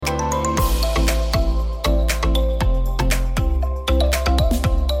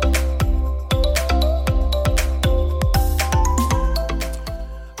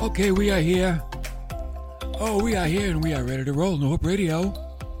Okay, we are here. Oh, we are here and we are ready to roll. New Hope Radio.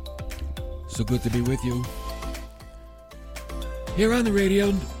 So good to be with you. Here on the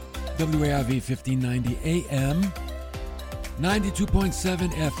radio, WARV 1590 AM, 92.7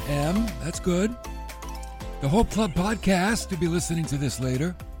 FM. That's good. The Hope Club podcast. You'll be listening to this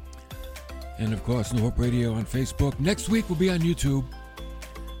later. And of course, New Hope Radio on Facebook. Next week we'll be on YouTube.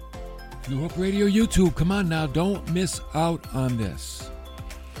 New Hope Radio YouTube. Come on now, don't miss out on this.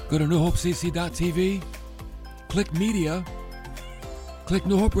 Go to newhopecc.tv, click media, click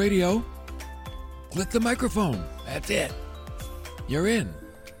New Hope Radio, click the microphone. That's it. You're in.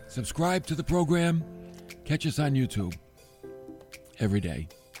 Subscribe to the program. Catch us on YouTube every day.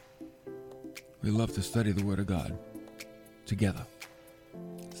 We love to study the Word of God together.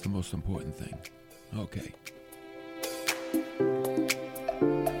 It's the most important thing. Okay.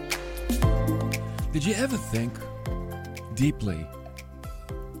 Did you ever think deeply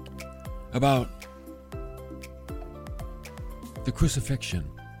about the crucifixion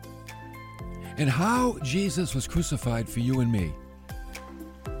and how Jesus was crucified for you and me?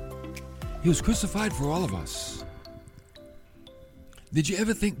 He was crucified for all of us. Did you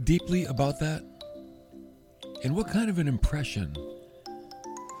ever think deeply about that? And what kind of an impression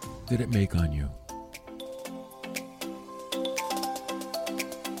did it make on you?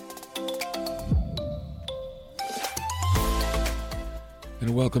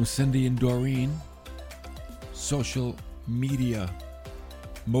 And welcome Cindy and Doreen, social media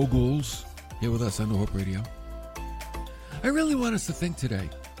moguls, here with us on New Hope Radio. I really want us to think today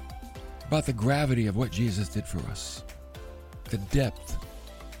about the gravity of what Jesus did for us, the depth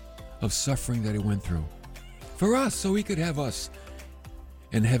of suffering that he went through for us so he could have us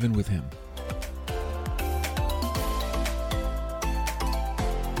in heaven with him.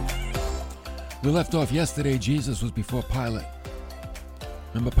 We left off yesterday. Jesus was before Pilate.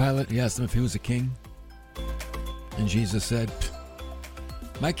 Remember Pilate? He asked him if he was a king. And Jesus said,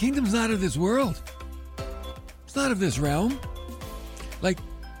 my kingdom's not of this world. It's not of this realm. Like,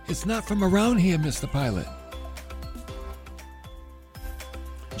 it's not from around here, Mr. Pilate.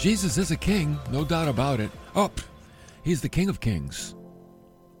 Jesus is a king, no doubt about it. Oh, he's the King of Kings.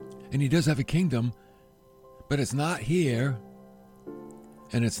 And he does have a kingdom, but it's not here,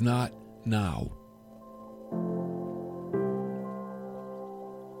 and it's not now.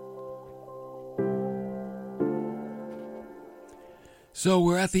 So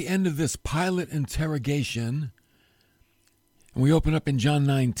we're at the end of this Pilate interrogation, and we open up in John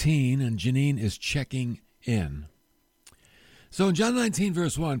 19, and Janine is checking in. So in John 19,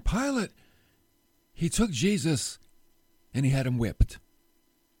 verse 1, Pilate, he took Jesus and he had him whipped.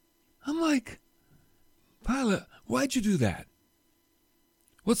 I'm like, Pilate, why'd you do that?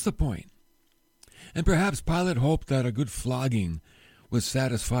 What's the point? And perhaps Pilate hoped that a good flogging would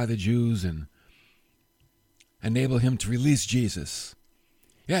satisfy the Jews and enable him to release Jesus.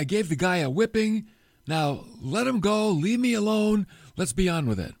 Yeah, I gave the guy a whipping. Now let him go. Leave me alone. Let's be on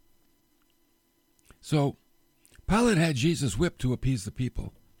with it. So Pilate had Jesus whipped to appease the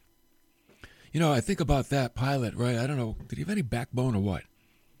people. You know, I think about that Pilate, right? I don't know. Did he have any backbone or what?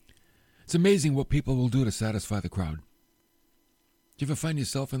 It's amazing what people will do to satisfy the crowd. Do you ever find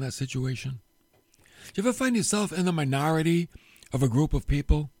yourself in that situation? Do you ever find yourself in the minority of a group of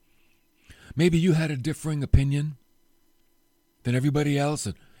people? Maybe you had a differing opinion than everybody else,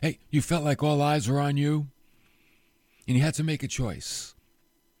 and hey, you felt like all eyes were on you, and you had to make a choice.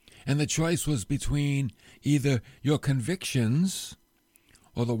 And the choice was between either your convictions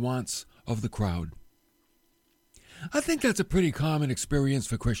or the wants of the crowd. I think that's a pretty common experience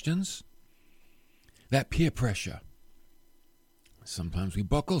for Christians, that peer pressure. Sometimes we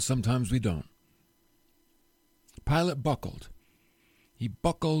buckle, sometimes we don't. Pilate buckled. He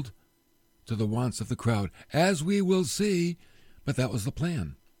buckled to the wants of the crowd, as we will see, but that was the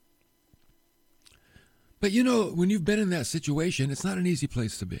plan. But you know, when you've been in that situation, it's not an easy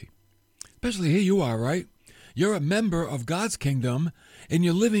place to be. Especially here you are, right? You're a member of God's kingdom, and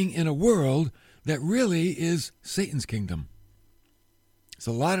you're living in a world that really is Satan's kingdom. It's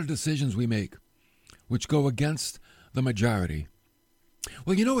a lot of decisions we make which go against the majority.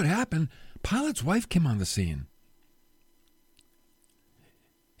 Well, you know what happened? Pilate's wife came on the scene.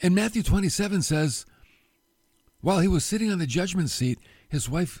 And Matthew 27 says, while he was sitting on the judgment seat, his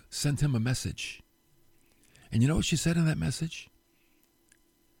wife sent him a message. And you know what she said in that message?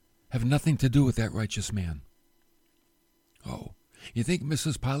 Have nothing to do with that righteous man. Oh, you think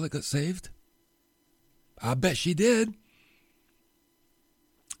Mrs. Pilate got saved? I bet she did.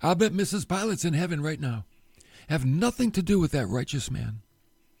 I'll bet Mrs. Pilate's in heaven right now. Have nothing to do with that righteous man.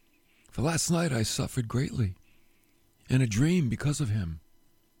 For last night I suffered greatly in a dream because of him.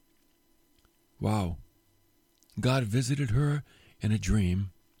 Wow. God visited her in a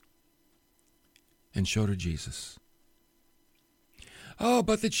dream and showed her Jesus. Oh,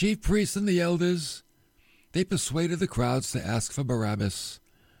 but the chief priests and the elders, they persuaded the crowds to ask for Barabbas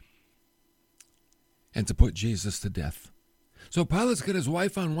and to put Jesus to death. So Pilate's got his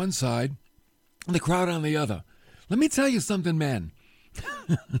wife on one side and the crowd on the other. Let me tell you something, man.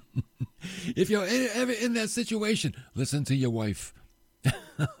 If you're ever in that situation, listen to your wife.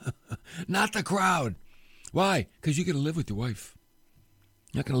 Not the crowd. Why? Because you're going to live with your wife.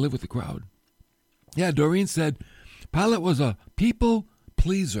 You're not going to live with the crowd. Yeah, Doreen said Pilate was a people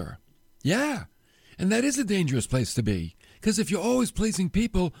pleaser. Yeah, and that is a dangerous place to be. Because if you're always pleasing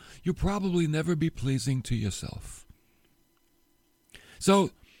people, you'll probably never be pleasing to yourself.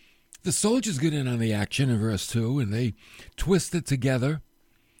 So the soldiers get in on the action in verse 2, and they twisted together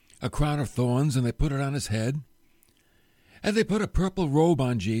a crown of thorns, and they put it on his head. And they put a purple robe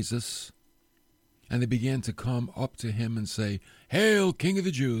on Jesus, and they began to come up to him and say, "Hail, King of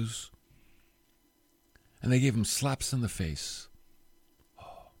the Jews!" And they gave him slaps in the face.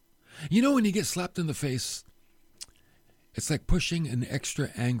 Oh. You know when you get slapped in the face, it's like pushing an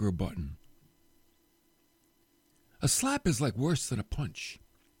extra anger button. A slap is like worse than a punch.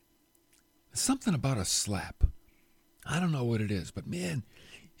 There's something about a slap. I don't know what it is, but man,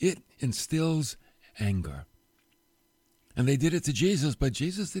 it instills anger. And they did it to Jesus, but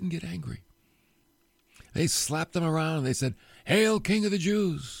Jesus didn't get angry. They slapped him around and they said, "Hail, King of the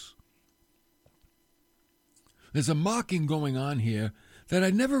Jews!" There's a mocking going on here that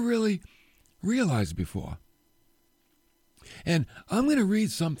I never really realized before. And I'm going to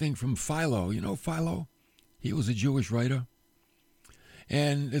read something from Philo. You know Philo? He was a Jewish writer.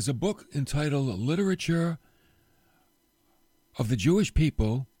 And there's a book entitled Literature of the Jewish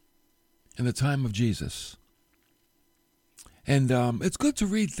People in the Time of Jesus. And it's good to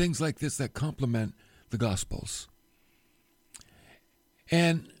read things like this that complement the Gospels.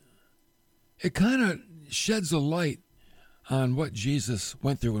 And it kind of sheds a light on what Jesus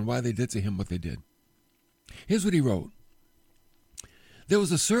went through and why they did to him what they did. Here's what he wrote. There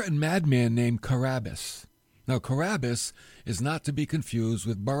was a certain madman named Barabbas. Now, Barabbas is not to be confused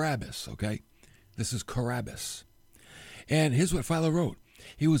with Barabbas, okay? This is Barabbas. And here's what Philo wrote.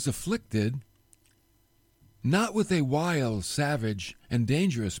 He was afflicted not with a wild, savage, and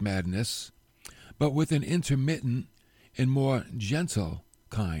dangerous madness, but with an intermittent and more gentle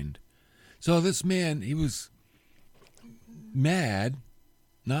kind. So this man, he was mad,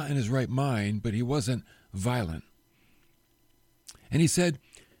 not in his right mind, but he wasn't violent. And he said,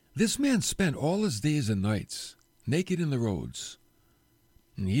 this man spent all his days and nights naked in the roads,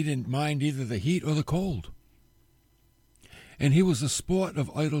 and he didn't mind either the heat or the cold. And he was the sport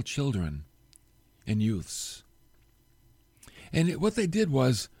of idle children and youths. And what they did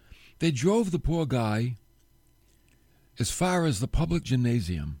was they drove the poor guy as far as the public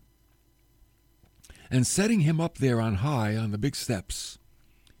gymnasium, and setting him up there on high on the big steps,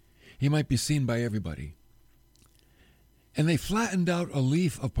 he might be seen by everybody. And they flattened out a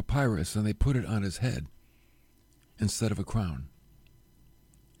leaf of papyrus and they put it on his head instead of a crown.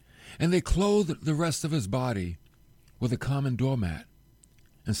 And they clothed the rest of his body with a common doormat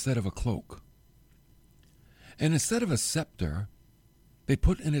instead of a cloak. And instead of a scepter, they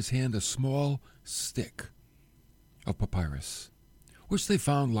put in his hand a small stick of papyrus, which they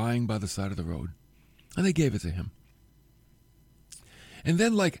found lying by the side of the road. And they gave it to him. And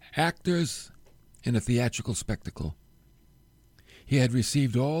then, like actors in a theatrical spectacle, he had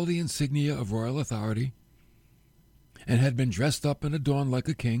received all the insignia of royal authority and had been dressed up and adorned like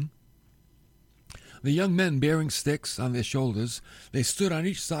a king. The young men bearing sticks on their shoulders, they stood on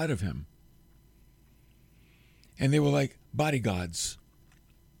each side of him. And they were like bodyguards,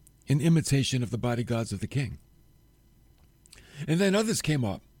 in imitation of the bodyguards of the king. And then others came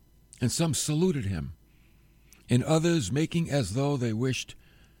up, and some saluted him, and others making as though they wished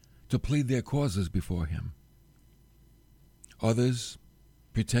to plead their causes before him. Others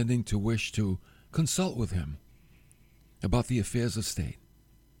pretending to wish to consult with him about the affairs of state.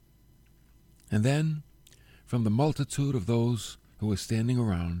 And then, from the multitude of those who were standing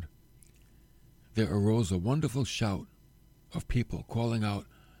around, there arose a wonderful shout of people calling out,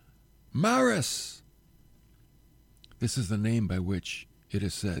 "Maris!" This is the name by which it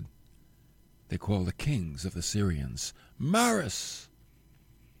is said they call the kings of the Syrians Maris.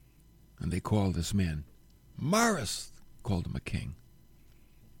 And they called this man Maris, called him a king.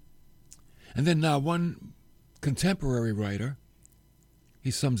 And then now one contemporary writer,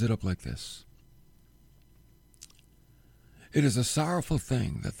 he sums it up like this. It is a sorrowful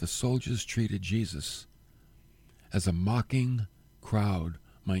thing that the soldiers treated Jesus as a mocking crowd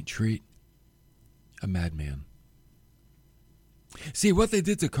might treat a madman. See, what they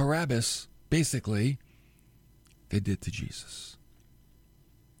did to Barabbas, basically, they did to Jesus.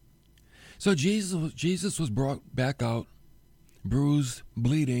 So Jesus was brought back out, bruised,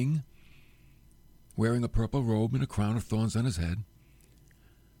 bleeding, wearing a purple robe and a crown of thorns on his head,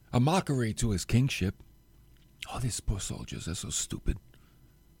 a mockery to his kingship. Oh, these poor soldiers, they're so stupid.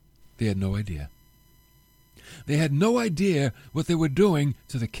 They had no idea. They had no idea what they were doing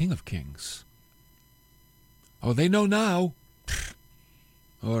to the King of Kings. Oh, they know now.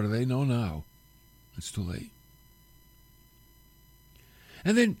 Oh, do they know now? It's too late.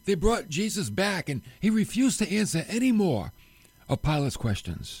 And then they brought Jesus back, and he refused to answer any more of Pilate's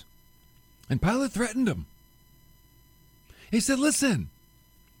questions. And Pilate threatened him. He said, listen,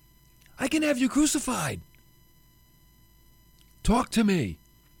 I can have you crucified. Talk to me.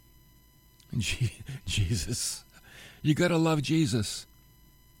 And Jesus, you got to love Jesus.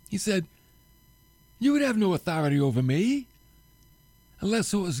 He said, you would have no authority over me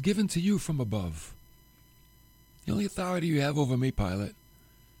unless it was given to you from above. The only authority you have over me, Pilate,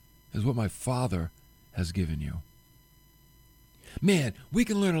 is what my Father has given you. Man, we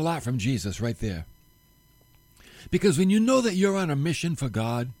can learn a lot from Jesus right there. Because when you know that you're on a mission for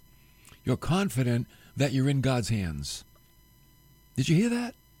God, you're confident that you're in God's hands. Did you hear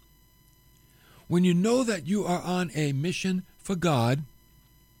that? When you know that you are on a mission for God,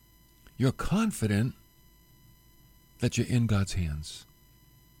 you're confident that you're in God's hands.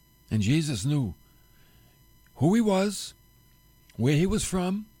 And Jesus knew who he was, where he was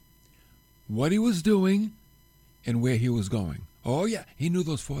from, what he was doing, and where he was going. Oh, yeah, he knew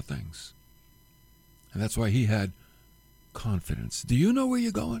those four things. And that's why he had confidence. Do you know where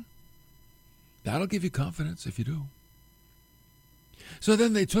you're going? That'll give you confidence if you do. So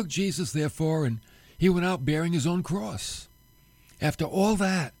then they took Jesus, therefore, and he went out bearing his own cross. After all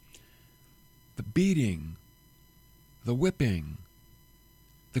that, the beating, the whipping,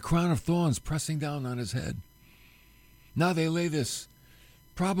 the crown of thorns pressing down on his head. Now they lay this,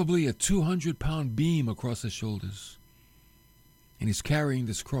 probably a 200-pound beam across his shoulders. And he's carrying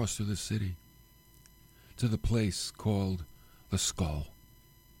this cross through the city to the place called the skull.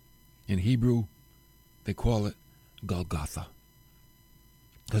 In Hebrew, they call it Golgotha,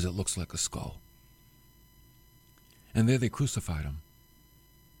 because it looks like a skull. And there they crucified him.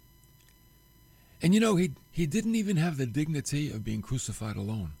 And you know, he didn't even have the dignity of being crucified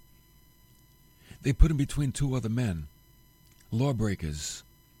alone. They put him between two other men, lawbreakers.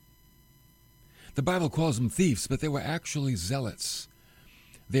 The Bible calls them thieves, but they were actually zealots.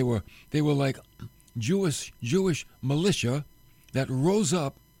 They were like Jewish militia that rose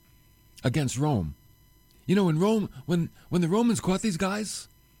up against Rome. You know, in Rome, when the Romans caught these guys,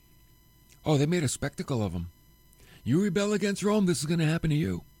 oh, they made a spectacle of them. You rebel against Rome, this is going to happen to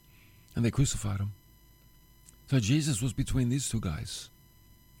you. And they crucified him. So Jesus was between these two guys.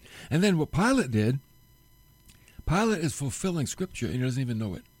 And then what Pilate did, Pilate is fulfilling Scripture and he doesn't even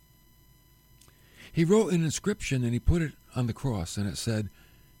know it. He wrote an inscription and he put it on the cross and it said,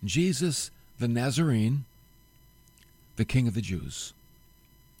 Jesus the Nazarene, the King of the Jews.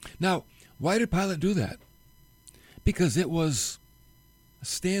 Now, why did Pilate do that? Because it was a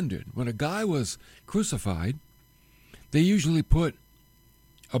standard. When a guy was crucified, they usually put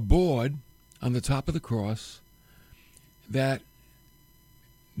a board on the top of the cross that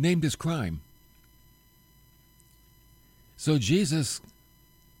named his crime. So Jesus,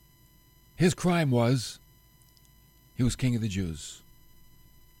 his crime was, he was King of the Jews.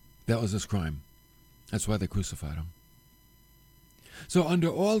 That was his crime. That's why they crucified him. So under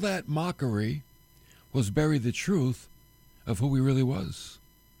all that mockery was buried the truth of who he really was.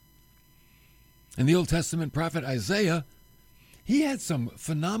 And the Old Testament prophet Isaiah, he had some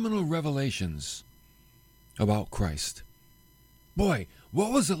phenomenal revelations about Christ. Boy,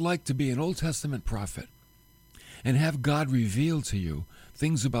 what was it like to be an Old Testament prophet and have God reveal to you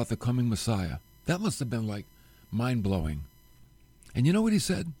things about the coming Messiah? That must have been like mind-blowing. And you know what he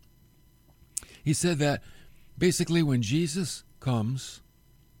said? He said that basically when Jesus comes,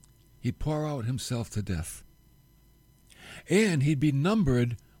 he'd pour out himself to death. And he'd be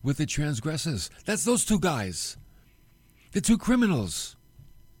numbered with the transgressors. That's those two guys. The two criminals.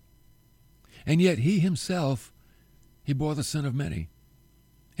 And yet he himself, he bore the sin of many.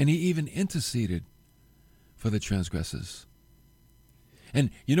 And he even interceded for the transgressors.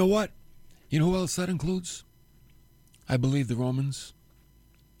 And you know what? You know who else that includes? I believe the Romans.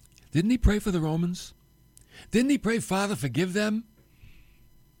 Didn't he pray for the Romans? Didn't he pray, Father, forgive them?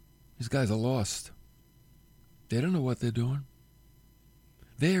 These guys are lost. They don't know what they're doing.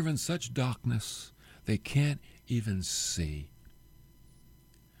 They are in such darkness, they can't even see.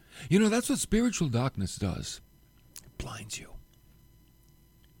 You know, that's what spiritual darkness does. It blinds you.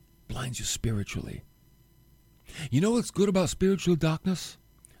 Blinds you spiritually. You know what's good about spiritual darkness?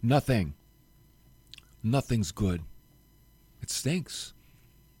 Nothing. Nothing's good. It stinks.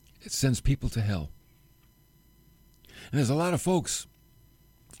 It sends people to hell. And there's a lot of folks,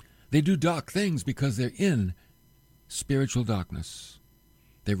 they do dark things because they're in spiritual darkness.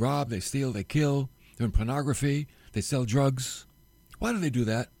 They rob, they steal, they kill, they're in pornography, they sell drugs. Why do they do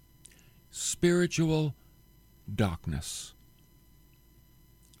that? Spiritual darkness.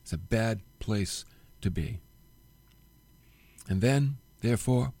 It's a bad place to be. And then,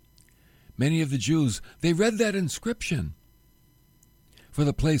 therefore, many of the Jews, they read that inscription for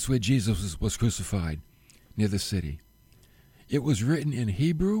the place where Jesus was crucified, near the city. It was written in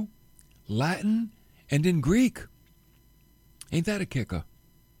Hebrew, Latin, and in Greek. Ain't that a kicker?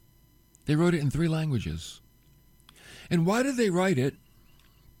 They wrote it in 3 languages. And why did they write it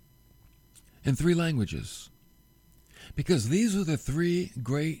in 3 languages? Because these were the 3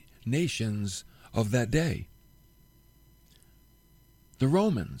 great nations of that day. The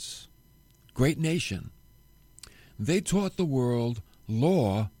Romans, great nation, they taught the world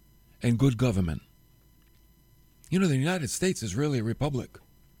law and good government. You know, the United States is really a republic.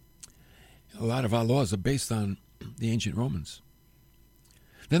 A lot of our laws are based on the ancient Romans.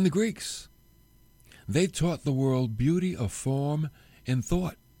 Then the Greeks, they taught the world beauty of form and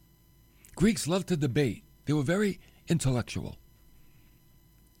thought. Greeks loved to debate. They were very intellectual.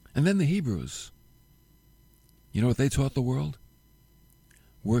 And then the Hebrews, you know what they taught the world?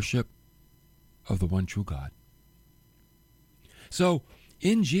 Worship of the one true God. So,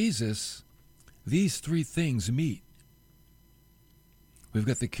 in Jesus, these 3 things meet. We've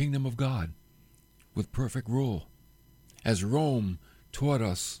got the kingdom of God with perfect rule. As Rome taught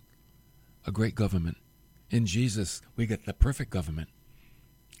us a great government, in Jesus we get the perfect government,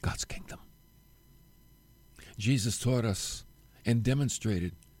 God's kingdom. Jesus taught us and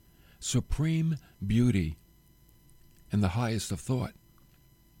demonstrated supreme beauty and the highest of thought,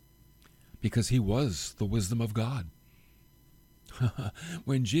 because he was the wisdom of God.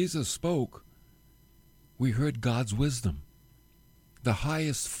 When Jesus spoke, we heard God's wisdom, the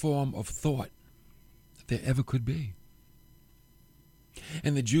highest form of thought that there ever could be.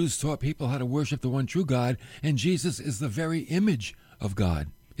 And the Jews taught people how to worship the one true God, and Jesus is the very image of God,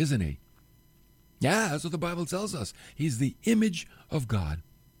 isn't he? Yeah, that's what the Bible tells us. He's the image of God.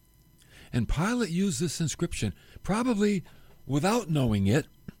 And Pilate used this inscription, probably without knowing it,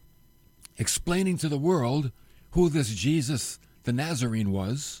 explaining to the world who this Jesus the Nazarene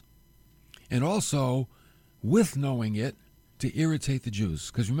was, and also with knowing it to irritate the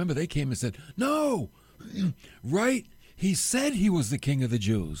Jews. Because remember, they came and said, no, right? He said he was the king of the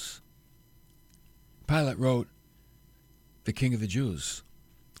Jews. Pilate wrote, the king of the Jews.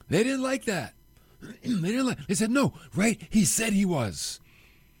 They didn't like that. They said, no, right? He said he was.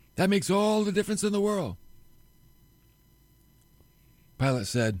 That makes all the difference in the world. Pilate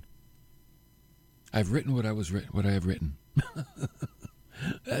said, I've written what I have written.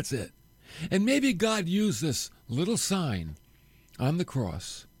 That's it. And maybe God used this little sign on the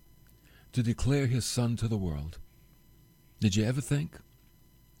cross to declare his son to the world. Did you ever think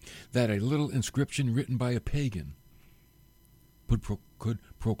that a little inscription written by a pagan could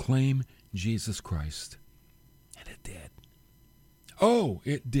proclaim Jesus Christ? And it did. Oh,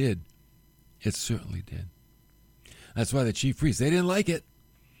 it did. It certainly did. That's why the chief priests, they didn't like it.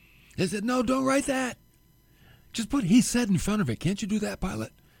 They said, no, don't write that. Just put he said in front of it. Can't you do that,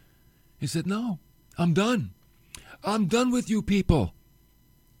 Pilate? He said, no, I'm done. I'm done with you people.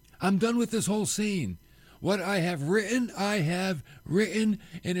 I'm done with this whole scene. What I have written, and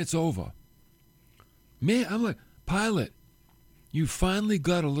it's over. Man, I'm like, Pilate, you finally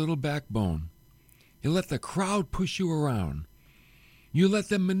got a little backbone. You let the crowd push you around. You let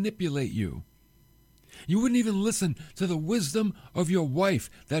them manipulate you. You wouldn't even listen to the wisdom of your wife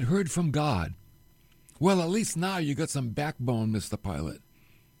that heard from God. Well, at least now you got some backbone, Mr. Pilate.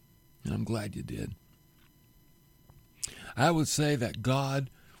 And I'm glad you did. I would say that God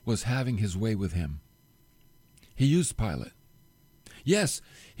was having his way with him. He used Pilate. Yes,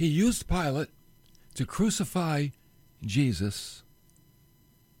 he used Pilate to crucify Jesus,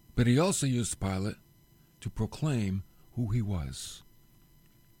 but he also used Pilate to proclaim who he was.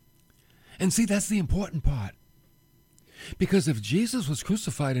 And see, that's the important part. Because if Jesus was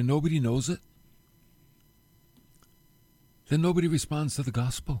crucified and nobody knows it, then nobody responds to the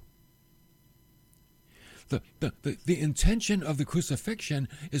gospel. The intention of the crucifixion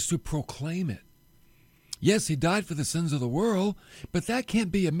is to proclaim it. Yes, he died for the sins of the world, but that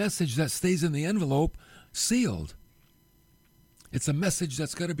can't be a message that stays in the envelope sealed. It's a message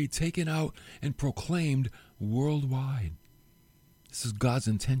that's got to be taken out and proclaimed worldwide. This is God's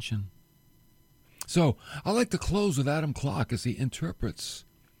intention. So I like to close with Adam Clarke as he interprets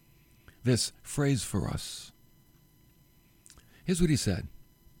this phrase for us. Here's what he said.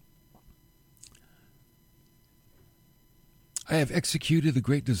 I have executed the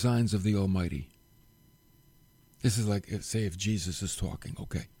great designs of the Almighty. This is like, say, if Jesus is talking,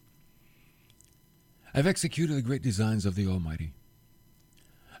 okay. I've executed the great designs of the Almighty.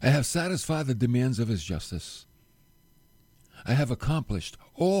 I have satisfied the demands of his justice. I have accomplished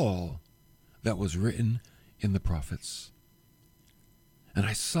all that was written in the prophets. And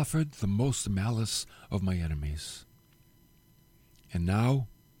I suffered the most malice of my enemies. And now,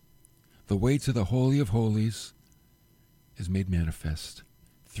 the way to the Holy of Holies is made manifest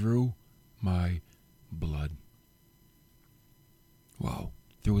through my blood. Wow,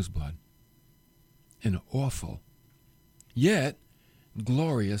 through his blood. An awful, yet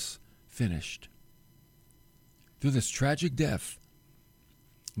glorious finished. Through this tragic death,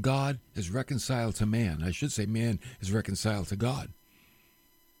 God is reconciled to man. I should say man is reconciled to God.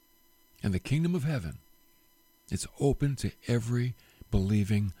 And the kingdom of heaven, it's open to every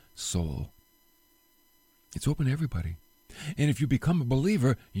believing soul. It's open to everybody. And if you become a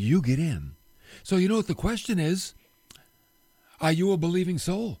believer, you get in. So you know what the question is? Are you a believing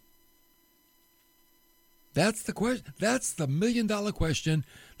soul? That's the question. That's the million-dollar question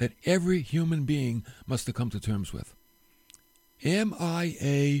that every human being must have come to terms with. Am I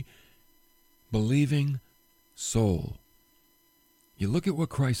a believing soul? You look at what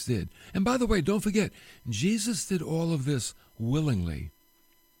Christ did. And by the way, don't forget, Jesus did all of this willingly.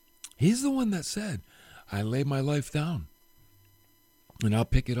 He's the one that said, I lay my life down, and I'll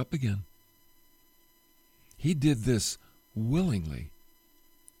pick it up again. He did this willingly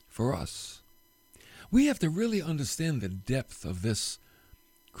for us. We have to really understand the depth of this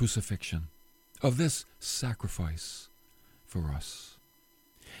crucifixion, of this sacrifice for us.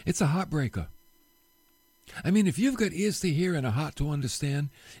 It's a heartbreaker. I mean, if you've got ears to hear and a heart to understand,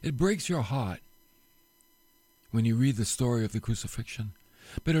 it breaks your heart when you read the story of the crucifixion.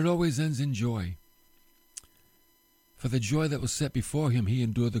 But it always ends in joy. For the joy that was set before him, he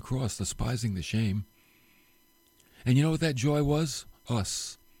endured the cross, despising the shame. And you know what that joy was?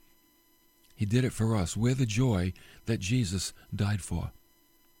 Us. He did it for us. We're the joy that Jesus died for.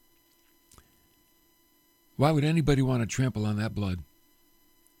 Why would anybody want to trample on that blood?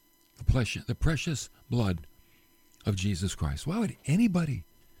 The precious blood of Jesus Christ. Why would anybody?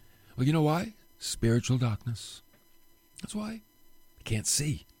 Well, you know why? Spiritual darkness. That's why. Can't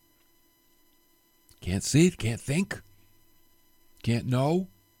see. Can't see, can't think. Can't know.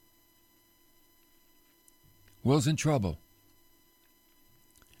 World's in trouble.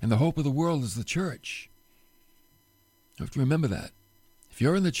 And the hope of the world is the church. You have to remember that. If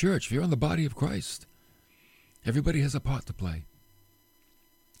you're in the church, if you're in the body of Christ, everybody has a part to play.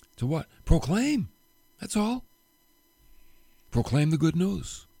 To what? Proclaim. That's all. Proclaim the good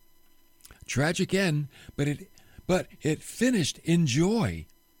news. Tragic end, but it finished in joy.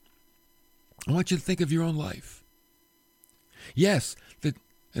 I want you to think of your own life. Yes,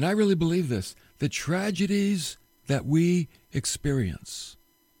 and I really believe this, the tragedies that we experience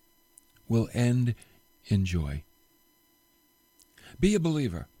will end in joy. Be a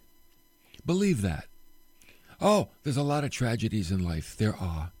believer. Believe that. Oh, there's a lot of tragedies in life. There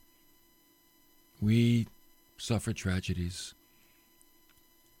are. We suffer tragedies,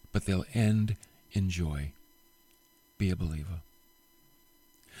 but they'll end in joy. Be a believer.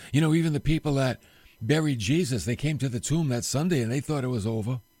 You know, even the people that buried Jesus, they came to the tomb that Sunday and they thought it was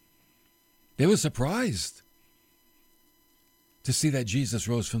over. They were surprised to see that Jesus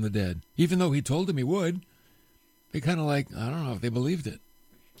rose from the dead. Even though he told them he would, they kind of I don't know if they believed it,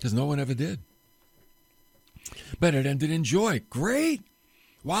 because no one ever did. But it ended in joy. Great.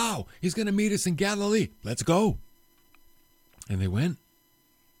 Wow, he's going to meet us in Galilee. Let's go. And they went.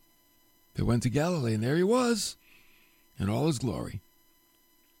 They went to Galilee, and there he was in all his glory.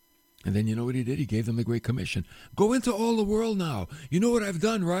 And then you know what he did? He gave them the Great Commission. Go into all the world now. You know what I've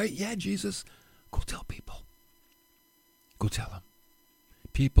done, right? Yeah, Jesus. Go tell people. Go tell them.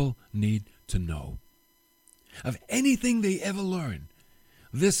 People need to know. Of anything they ever learn,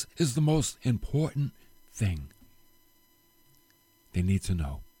 this is the most important thing. They need to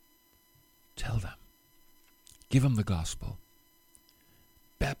know. Tell them. Give them the gospel.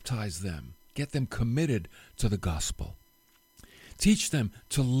 Baptize them. Get them committed to the gospel. Teach them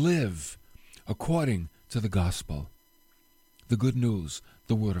to live according to the gospel, the good news,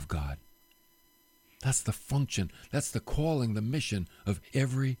 the word of God. That's the function, that's the calling, the mission of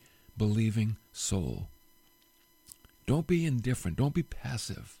every believing soul. Don't be indifferent. Don't be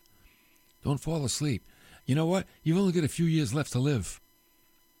passive. Don't fall asleep. You know what? You've only got a few years left to live.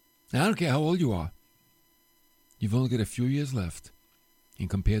 Now, I don't care how old you are. You've only got a few years left, and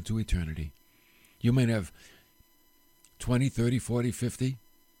compared to eternity. You might have 20, 30, 40, 50,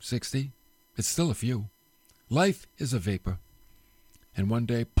 60. It's still a few. Life is a vapor. And one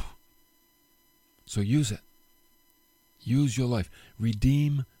day, poof. So use it. Use your life.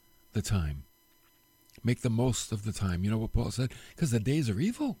 Redeem the time. Make the most of the time. You know what Paul said? Because the days are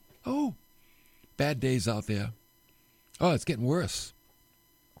evil. Oh, bad days out there. Oh, it's getting worse.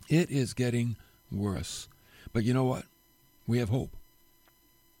 It is getting worse. But you know what? We have hope.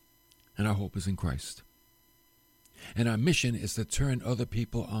 And our hope is in Christ. And our mission is to turn other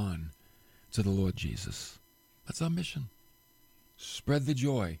people on to the Lord Jesus. That's our mission. Spread the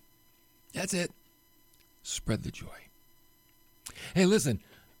joy. That's it. Spread the joy. Hey, listen,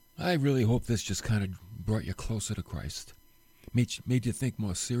 I really hope this just kind of brought you closer to Christ. Made you think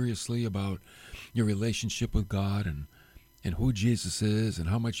more seriously about your relationship with God and who Jesus is and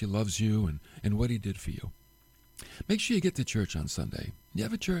how much he loves you and what he did for you. Make sure you get to church on Sunday. You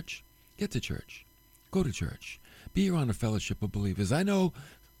have a church? Get to church. Go to church. Be around a fellowship of believers. I know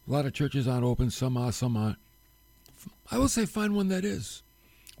a lot of churches aren't open. Some are, some aren't. I will say find one that is.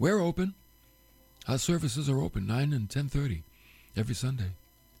 We're open. Our services are open, 9 and 10:30 every Sunday.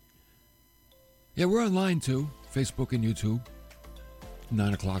 Yeah, we're online too, Facebook and YouTube,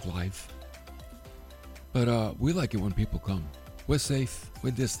 9 o'clock live. But we like it when people come. We're safe,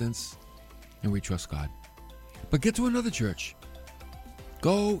 we're distance, and we trust God. But get to another church.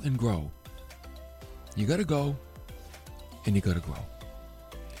 Go and grow. You got to go, and you got to grow.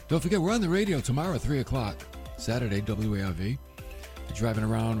 Don't forget, we're on the radio tomorrow at 3 o'clock, Saturday, WARV. You're driving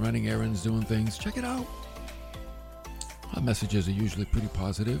around, running errands, doing things. Check it out. Our messages are usually pretty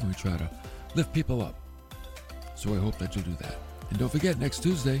positive, and we try to lift people up. So I hope that you'll do that. And don't forget, next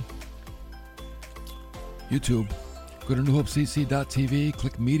Tuesday, YouTube. Go to newhopecc.tv,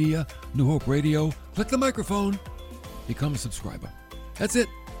 click Media, New Hope Radio, click the microphone, become a subscriber. That's it.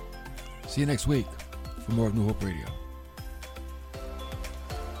 See you next week for more of New Hope Radio.